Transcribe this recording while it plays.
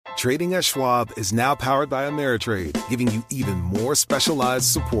Trading at Schwab is now powered by Ameritrade, giving you even more specialized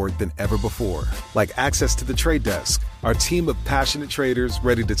support than ever before. Like access to the trade desk, our team of passionate traders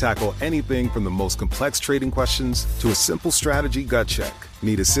ready to tackle anything from the most complex trading questions to a simple strategy gut check.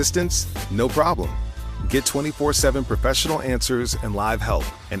 Need assistance? No problem. Get 24/7 professional answers and live help,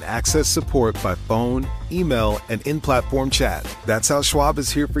 and access support by phone, email, and in-platform chat. That's how Schwab is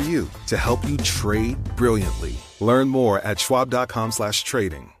here for you, to help you trade brilliantly. Learn more at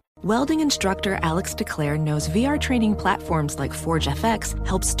schwab.com/trading. Welding instructor Alex DeClaire knows VR training platforms like ForgeFX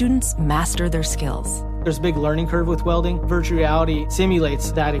help students master their skills. There's a big learning curve with welding. Virtual reality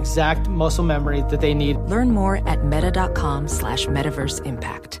simulates that exact muscle memory that they need. Learn more at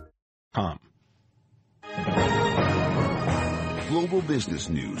meta.com/metaverseimpact. Global business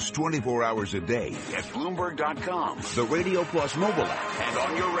news 24 hours a day at Bloomberg.com, the Radio Plus mobile app, and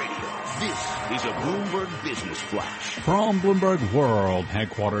on your radio. This is a Bloomberg Business Flash. From Bloomberg World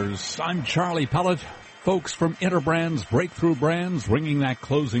Headquarters, I'm Ciolli Pellet. Folks from Interbrands, Breakthrough Brands, ringing that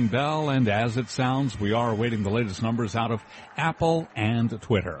closing bell, and as it sounds, we are awaiting the latest numbers out of Apple and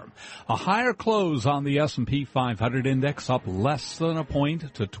Twitter. A higher close on the S&P 500 index, up less than a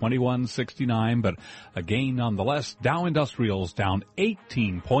point to 2169, but a gain nonetheless. Dow Industrials down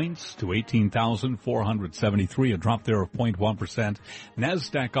 18 points to 18,473, a drop there of 0.1%.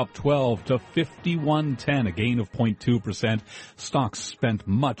 NASDAQ up 12 to 5110, a gain of 0.2%. Stocks spent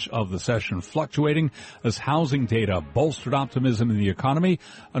much of the session fluctuating as housing data bolstered optimism in the economy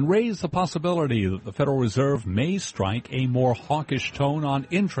and raised the possibility that the Federal Reserve may strike a more hawkish tone on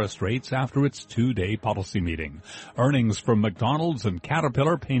interest rates after its two-day policy meeting. Earnings from McDonald's and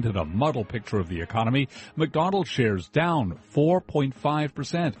Caterpillar painted a muddled picture of the economy. McDonald's shares down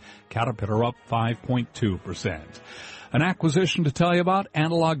 4.5%, Caterpillar up 5.2%. An acquisition to tell you about,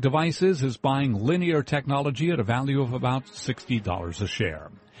 Analog Devices is buying Linear Technology at a value of about $60 a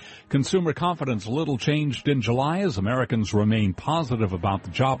share. Consumer confidence little changed in July as Americans remain positive about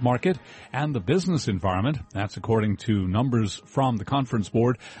the job market and the business environment. That's according to numbers from the Conference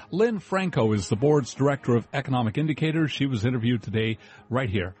Board. Lynn Franco is the board's director of economic indicators. She was interviewed today right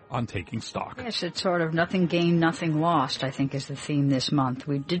here on Taking Stock. Yes, it's sort of nothing gained, nothing lost, I think, is the theme this month.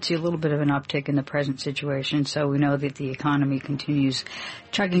 We did see a little bit of an uptick in the present situation, so we know that the economy continues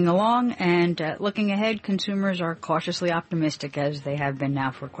chugging along, and looking ahead, consumers are cautiously optimistic, as they have been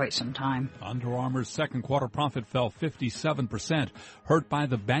now for quite some time. Under Armour's second quarter profit fell 57%, hurt by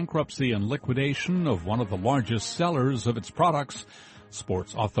the bankruptcy and liquidation of one of the largest sellers of its products,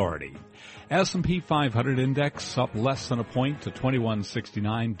 Sports Authority. S&P 500 index up less than a point to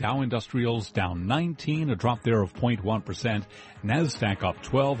 2169. Dow Industrials down 19, a drop there of 0.1%. NASDAQ up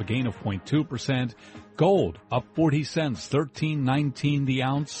 12, a gain of 0.2%. Gold up 40 cents, 13.19 the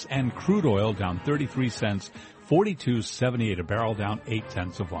ounce, and crude oil down 33 cents, 42.78 a barrel, down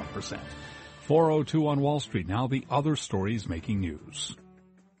 0.8%. 4:02 on Wall Street. Now the other stories making news.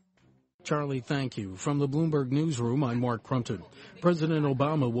 Charlie, thank you. From the Bloomberg Newsroom, I'm Mark Crumpton. President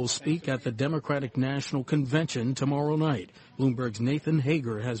Obama will speak at the Democratic National Convention tomorrow night. Bloomberg's Nathan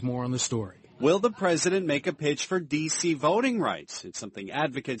Hager has more on the story. Will the president make a pitch for D.C. voting rights? It's something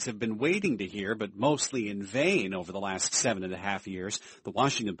advocates have been waiting to hear, but mostly in vain over the last 7.5 years. The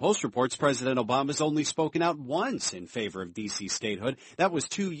Washington Post reports President Obama's only spoken out once in favor of D.C. statehood. That was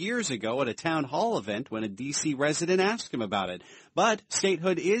 2 years ago at a town hall event when a D.C. resident asked him about it. But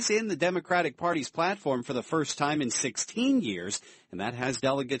statehood is in the Democratic Party's platform for the first time in 16 years, and that has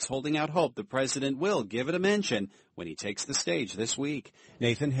delegates holding out hope the president will give it a mention when he takes the stage this week.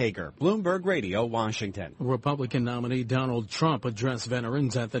 Nathan Hager, Bloomberg Radio, Washington. Republican nominee Donald Trump addressed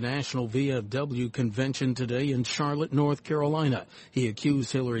veterans at the National VFW convention today in Charlotte, North Carolina. He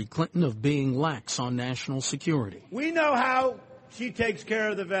accused Hillary Clinton of being lax on national security. We know how she takes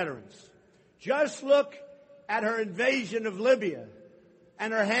care of the veterans. Just look at her invasion of Libya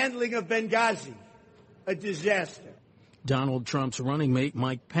and her handling of Benghazi, a disaster. Donald Trump's running mate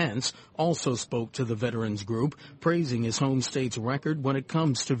Mike Pence also spoke to the veterans group, praising his home state's record when it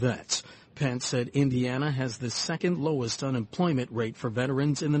comes to vets. Pence said Indiana has the second lowest unemployment rate for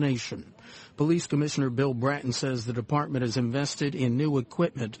veterans in the nation. Police Commissioner Bill Bratton says the department has invested in new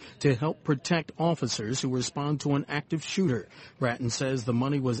equipment to help protect officers who respond to an active shooter. Bratton says the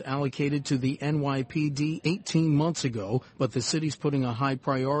money was allocated to the NYPD 18 months ago, but the city's putting a high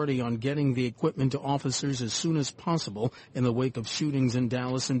priority on getting the equipment to officers as soon as possible in the wake of shootings in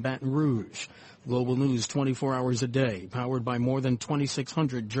Dallas and Baton Rouge. Global news 24 hours a day, powered by more than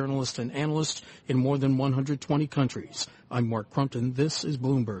 2,600 journalists and analysts in more than 120 countries. I'm Mark Crumpton. This is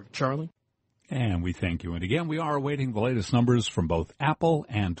Bloomberg. Charlie? And we thank you. And again, we are awaiting the latest numbers from both Apple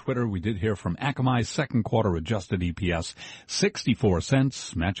and Twitter. We did hear from Akamai's second quarter adjusted EPS, 64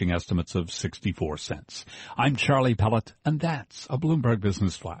 cents, matching estimates of 64 cents. I'm Charlie Pellet, and that's a Bloomberg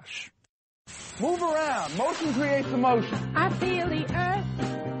Business Flash. Move around. Motion creates emotion. I feel the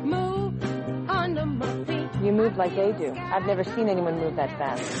earth move under my feet. You move like they do. I've never seen anyone move that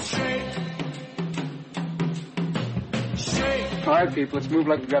fast. Shake. All right, people, let's move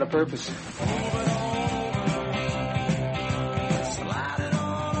like we've got a purpose.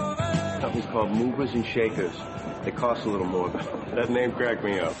 Something's called movers and shakers. They cost a little more, but that name cracked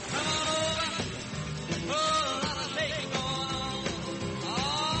me up.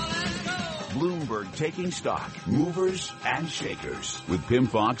 Bloomberg Taking Stock, Movers and Shakers, with Pim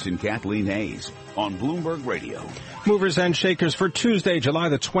Fox and Kathleen Hayes on Bloomberg Radio. Movers and Shakers for Tuesday, July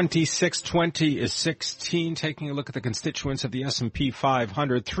the 26th, 20 is 16. Taking a look at the constituents of the S&P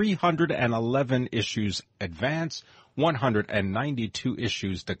 500, 311 issues advance, 192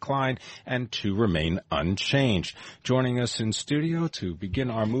 issues decline, and 2 remain unchanged. Joining us in studio to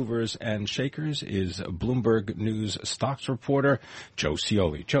begin our Movers and Shakers is Bloomberg News stocks reporter Joe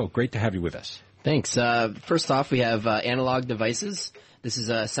Ciolli. Joe, great to have you with us. Thanks. First off, we have Analog Devices. This is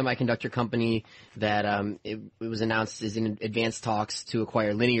a semiconductor company that it was announced is in advanced talks to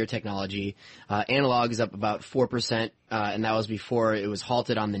acquire Linear Technology. Analog is up about 4%, and that was before it was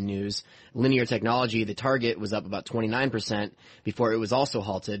halted on the news. Linear Technology, the target, was up about 29% before it was also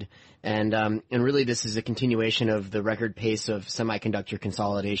halted. And really this is a continuation of the record pace of semiconductor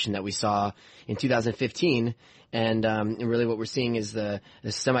consolidation that we saw in 2015. And really what we're seeing is the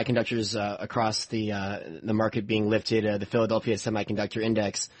semiconductors across the market being lifted. The Philadelphia Semiconductor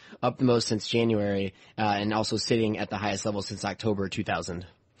Index up the most since January, and also sitting at the highest level since October 2000.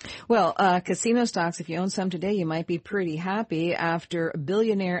 Well, casino stocks, if you own some today, you might be pretty happy after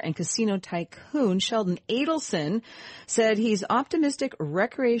billionaire and casino tycoon Sheldon Adelson said he's optimistic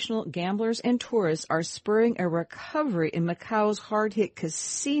recreational gamblers and tourists are spurring a recovery in Macau's hard-hit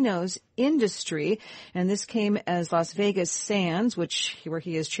casinos industry. And this came as Las Vegas Sands, where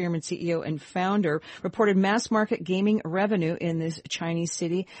he is chairman, CEO, and founder, reported mass market gaming revenue in this Chinese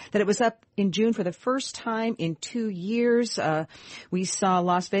city, that it was up in June for the first time in 2 years. We saw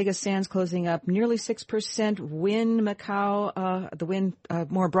Las Vegas Sands closing up nearly 6%. Wynn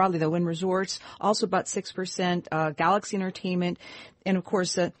Macau, more broadly, the Wynn Resorts, also about 6%. Galaxy Entertainment. And, of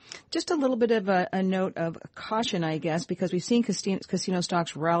course, just a little bit of a note of caution, I guess, because we've seen casino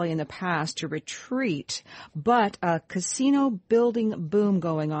stocks rally in the past to retreat. But a casino building boom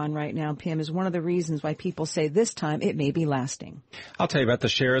going on right now, Pim, is one of the reasons why people say this time it may be lasting. I'll tell you about the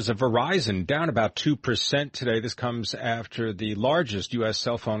shares of Verizon, down about 2% today. This comes after the largest U.S.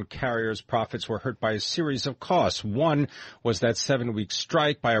 cell phone carrier's profits were hurt by a series of costs. One was that 7-week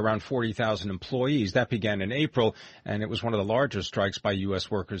strike by around 40,000 employees. That began in April, and it was one of the largest strikes by U.S.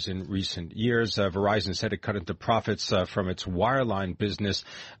 workers in recent years. Verizon said it cut into profits from its wireline business.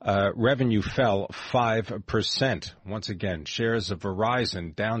 Revenue fell 5%. Once again, shares of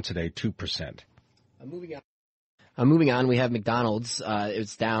Verizon down today 2%. Moving on, we have McDonald's.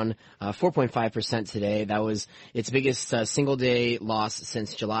 It's down 4.5% today. That was its biggest single-day loss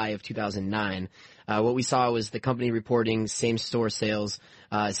since July of 2009. What we saw was the company reporting same-store sales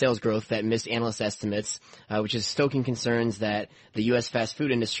growth that missed analyst estimates, which is stoking concerns that the U.S. fast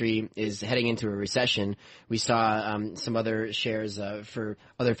food industry is heading into a recession. We saw some other shares for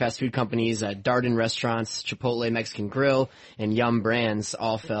other fast food companies, Darden Restaurants, Chipotle Mexican Grill, and Yum Brands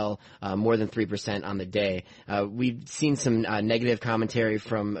all fell more than 3% on the day. We've seen some negative commentary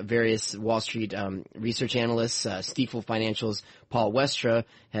from various Wall Street research analysts. Stifel Financial's Paul Westra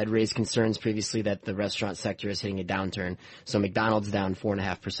had raised concerns previously that the restaurant sector is hitting a downturn. So McDonald's down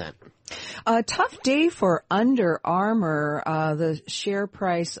 4.5%. A tough day for Under Armour. The share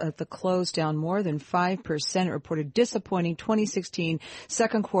price at the close down more than 5%. It reported disappointing 2016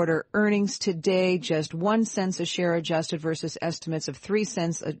 second quarter earnings today, just 1 cent a share adjusted versus estimates of 3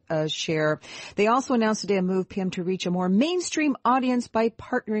 cents a share. They also announced today a move, Pim, to reach a more mainstream audience by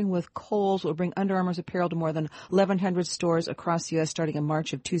partnering with Kohl's. Will bring Under Armour's apparel to more than 1,100 stores across the U.S. starting in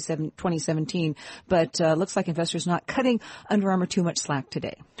March of 2017. But looks like investors not cutting Under Armour too much slack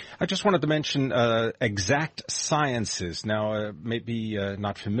today. I just wanted to mention Exact Sciences. Now, maybe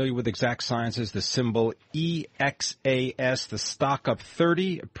not familiar with Exact Sciences, the symbol EXAS, the stock up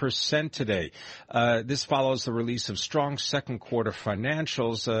 30% today. This follows the release of strong second quarter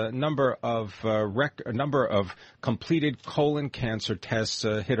financials. A number of completed colon cancer tests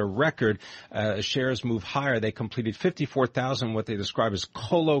hit a record. Shares move higher. They completed 54,000 what they describe as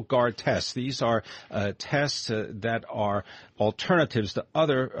Cologuard tests. These are tests that are alternatives to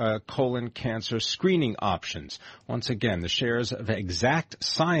other colon cancer screening options. Once again, the shares of Exact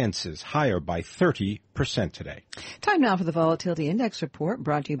Sciences higher by 30% today. Time now for the Volatility Index Report,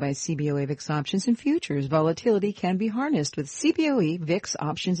 brought to you by CBOE VIX Options and Futures. Volatility can be harnessed with CBOE VIX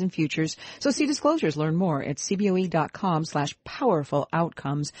Options and Futures. So see disclosures. Learn more at cboe.com/powerful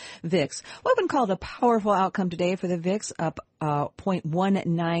outcomes VIX. What would been called a powerful outcome today for the VIX, up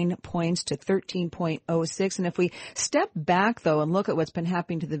 0.19 points to 13.06. And if we step back, though, and look at what's been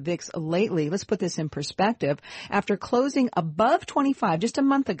happening to the VIX lately, let's put this in perspective. After closing above 25 just a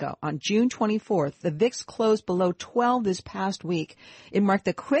month ago on June 24th, the VIX closed below 12 this past week. It marked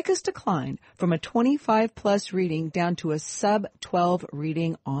the quickest decline from a 25-plus reading down to a sub-12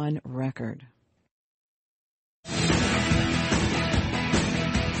 reading on record.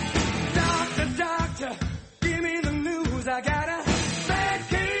 Doctor, give me the news. I got a bad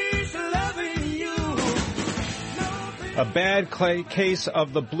case of loving you. A bad case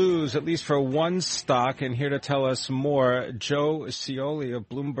of the blues, at least for one stock. And here to tell us more, Joe Ciolli of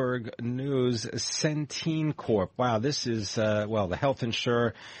Bloomberg News, Centene Corp. Wow, this is, the health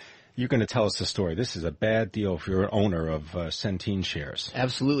insurer. You're going to tell us the story. This is a bad deal if you're an owner of Centene shares.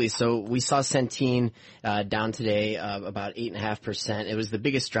 Absolutely. So we saw Centene down today about 8.5%. It was the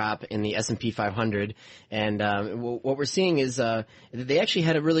biggest drop in the S&P 500. And what we're seeing is that they actually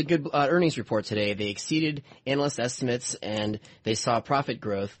had a really good earnings report today. They exceeded analyst estimates and they saw profit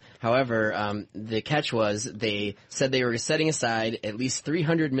growth. However, the catch was they said they were setting aside at least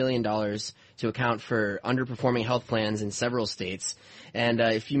 $300 million to account for underperforming health plans in several states. And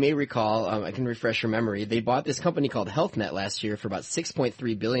if you may recall, I can refresh your memory, they bought this company called HealthNet last year for about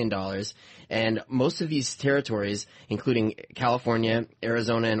 $6.3 billion. And most of these territories, including California,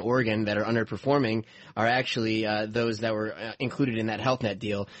 Arizona, and Oregon that are underperforming, are actually those that were included in that HealthNet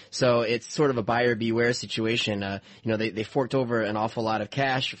deal. So it's sort of a buyer beware situation. They forked over an awful lot of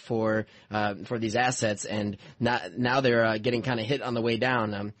cash for these assets, and now they're getting kind of hit on the way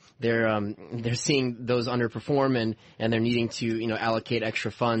down. They're seeing those underperform, and they're needing to allocate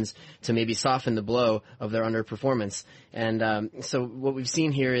extra funds to maybe soften the blow of their underperformance. And so what we've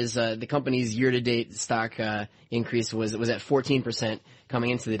seen here is the company's year-to-date stock increase was at 14%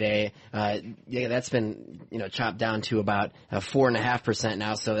 coming into the day. That's been chopped down to about 4.5%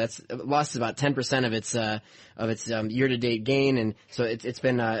 now. So that's lost about 10% of its year-to-date gain, and so it's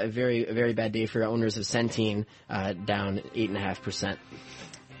been a very bad day for owners of Centene, down 8.5%.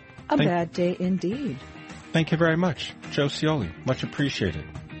 A bad day indeed. Thank you very much, Joe Ciolli. Much appreciated.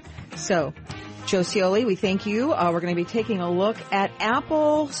 So, Joe Ciolli, we thank you. We're going to be taking a look at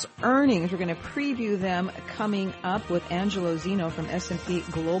Apple's earnings. We're going to preview them coming up with Angelo Zeno from S&P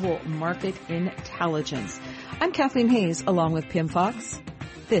Global Market Intelligence. I'm Kathleen Hayes, along with Pim Fox.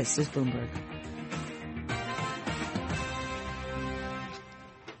 This is Bloomberg.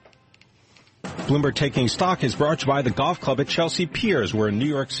 Bloomberg Taking Stock is brought to you by the Golf Club at Chelsea Piers, where New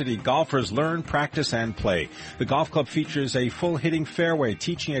York City golfers learn, practice, and play. The Golf Club features a full hitting fairway,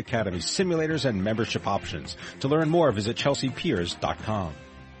 teaching academy, simulators, and membership options. To learn more, visit chelseapiers.com.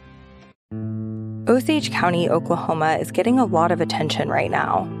 Osage County, Oklahoma is getting a lot of attention right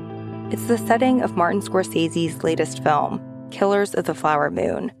now. It's the setting of Martin Scorsese's latest film, Killers of the Flower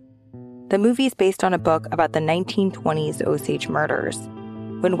Moon. The movie's based on a book about the 1920s Osage murders,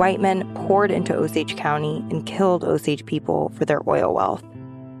 when white men poured into Osage County and killed Osage people for their oil wealth.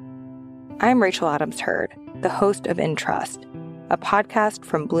 I'm Rachel Adams Hurd, the host of In Trust, a podcast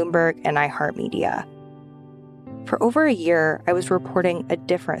from Bloomberg and iHeartMedia. For over a year, I was reporting a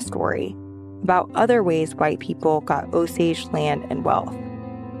different story about other ways white people got Osage land and wealth,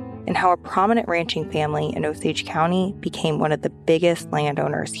 and how a prominent ranching family in Osage County became one of the biggest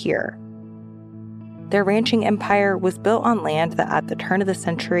landowners here. Their ranching empire was built on land that at the turn of the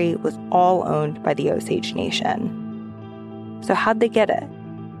century was all owned by the Osage Nation. So how'd they get it?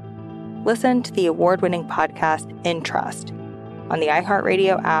 Listen to the award-winning podcast In Trust on the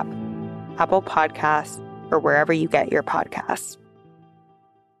iHeartRadio app, Apple Podcasts, or wherever you get your podcasts.